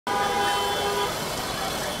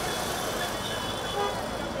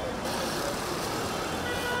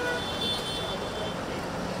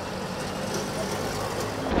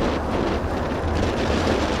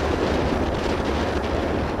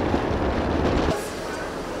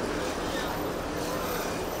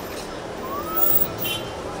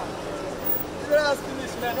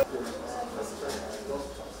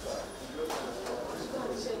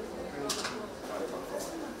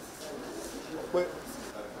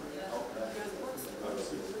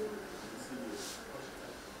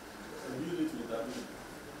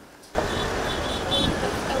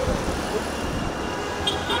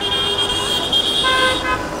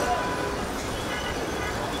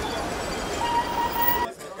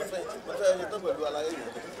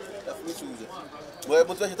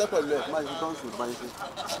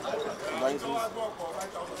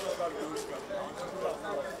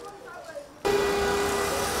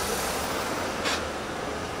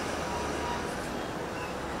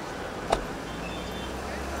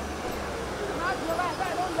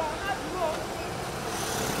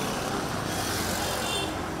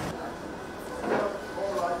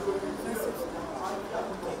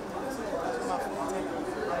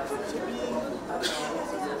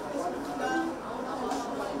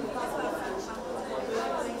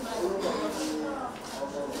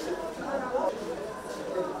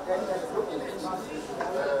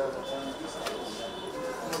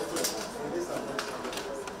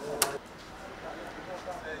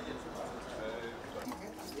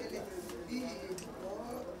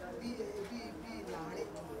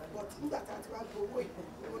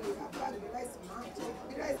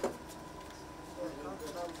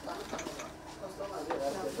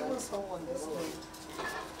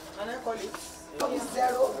And I call it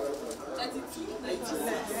 0 32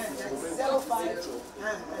 05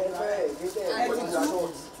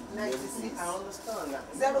 96. I understand that.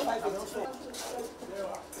 0584.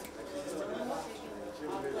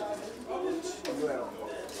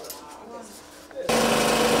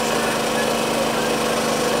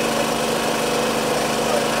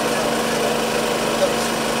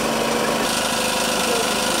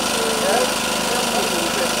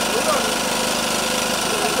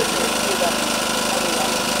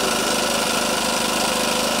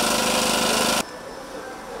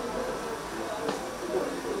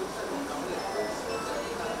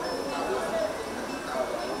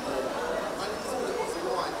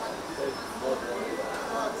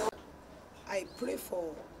 I pray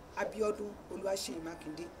for Abiodun Oluwaseyi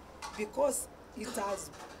because it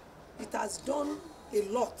has done a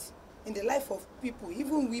lot in the life of people,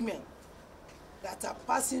 even women that are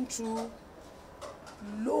passing through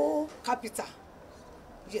low capital.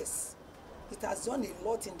 Yes, it has done a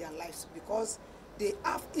lot in their lives because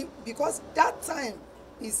because that time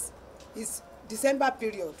is December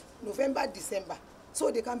period, November, December,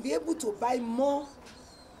 so they can be able to buy more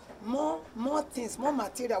things, more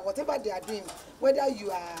material, whatever they are doing, whether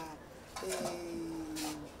you are a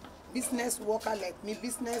business worker like me,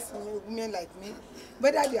 business women like me,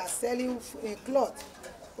 whether they are selling cloth.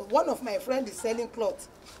 One of my friends is selling cloth,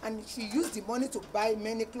 and she used the money to buy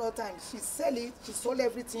many cloth, and she sold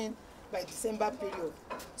everything by December period.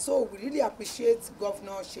 So we really appreciate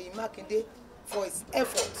Governor Seyi Makinde for his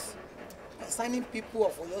efforts concerning people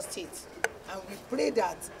of Oyo State, and we pray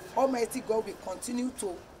that Almighty God will continue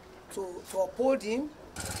to uphold him.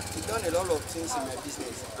 He done a lot of things in my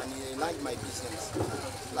business, and he liked my business.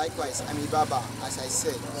 Likewise, I'm a barber, as I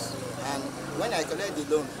said, and when I collect the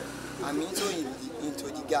loan, I'm into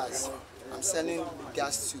the gas. I'm selling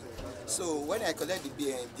gas too. So when I collect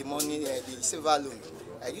the money, the silver loan,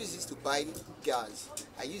 I use this to buy gas.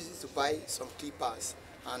 I use this to buy some clippers,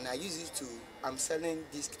 and I use it to. I'm selling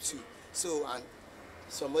this too. So and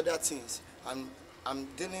some other things. I'm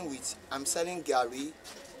dealing with. I'm selling gari,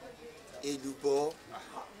 elubo,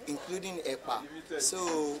 including EPA.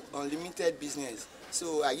 So unlimited business.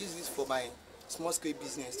 So I use this for my small scale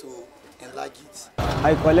business to enlarge it.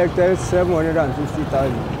 I collected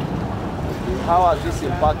 750,000. How has this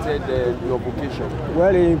impacted your vocation?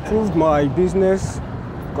 Well, it improved my business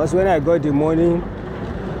because when I got the money,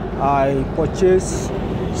 I purchased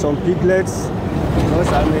some piglets because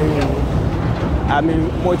I'm a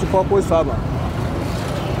multi-purpose farmer.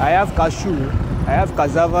 I have cashew, I have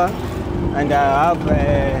cassava, and I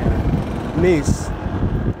have maize.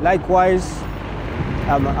 Likewise,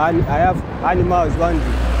 I have animal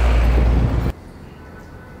husbandry.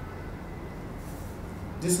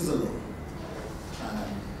 This is a loan,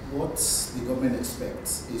 and what the government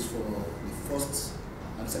expects is for the first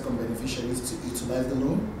and second beneficiaries to utilize the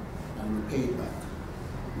loan and repay it back.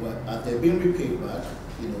 Well, as they're being repaid back,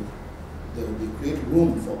 there will be great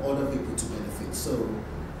room for other people to benefit. So,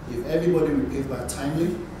 if everybody repays back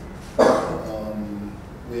timely,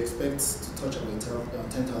 we expect to touch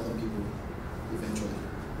about 10,000 people eventually.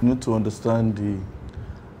 You need to understand the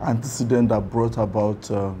antecedent that brought about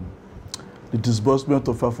the disbursement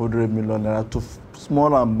of 500 million naira to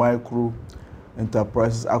small and micro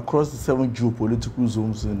enterprises across the 7 geopolitical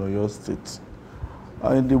zones in Oyo State.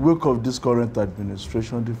 In the wake of this current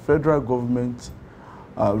administration, the federal government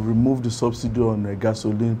removed the subsidy on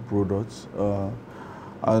gasoline products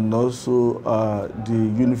and also the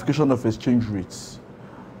unification of exchange rates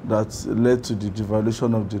that led to the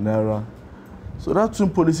devaluation of the naira. So that twin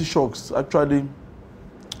policy shocks actually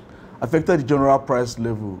affected the general price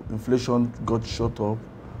level. Inflation got shot up,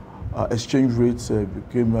 exchange rates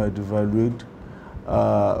became devalued,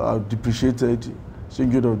 depreciated.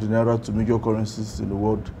 Exchange rate of the naira to major currencies in the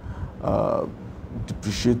world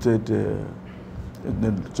depreciated to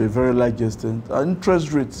a very large extent.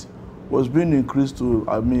 Interest rates was being increased to,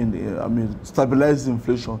 stabilize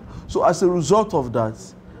inflation. So as a result of that,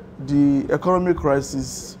 the economic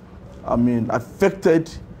crisis, affected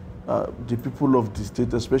the people of the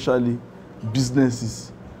state, especially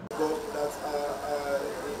businesses.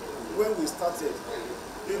 When we started,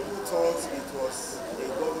 people thought it was a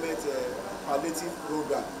government palliative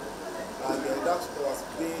program, and that was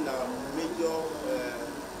being a major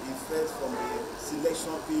effect from the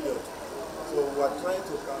selection period. So we are trying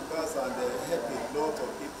to canvass and help a lot of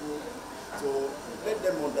people to let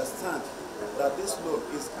them understand that this loan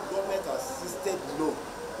is government-assisted loan,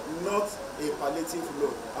 not a palliative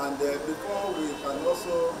loan. And before we can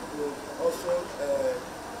also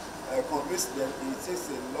convince them, it takes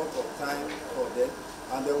a lot of time for them,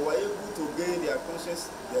 and they were able to gain their conscience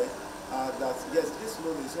there that yes, this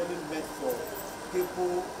loan is only meant for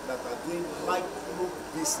people that are doing micro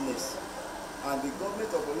business, and the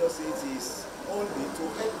government of Oyo State is only to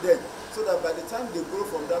help them so that by the time they grow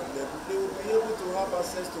from that level, they will be able to have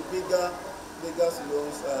access to bigger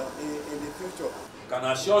loans in the future. Can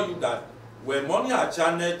assure you that when money are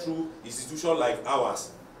channeled through institutions like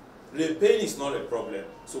ours, repaying is not a problem.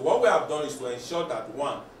 So what we have done is to ensure that,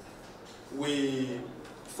 one, we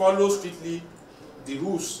follow strictly the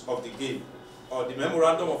rules of the game or the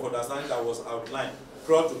memorandum of understanding that was outlined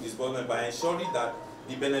prior to disbursement, by ensuring that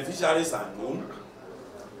the beneficiaries are known,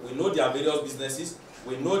 we know their various businesses,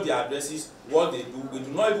 we know their addresses, what they do. We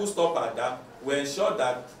do not even stop at that. We ensure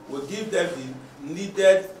that we give them the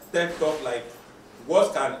needed tech talk, like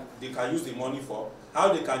what they can use the money for,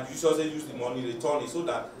 how they can judiciously use the money, return it, so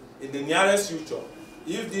that in the nearest future,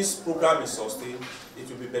 if this program is sustained, it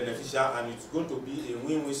will be beneficial and it's going to be a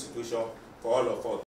win-win situation for all of us.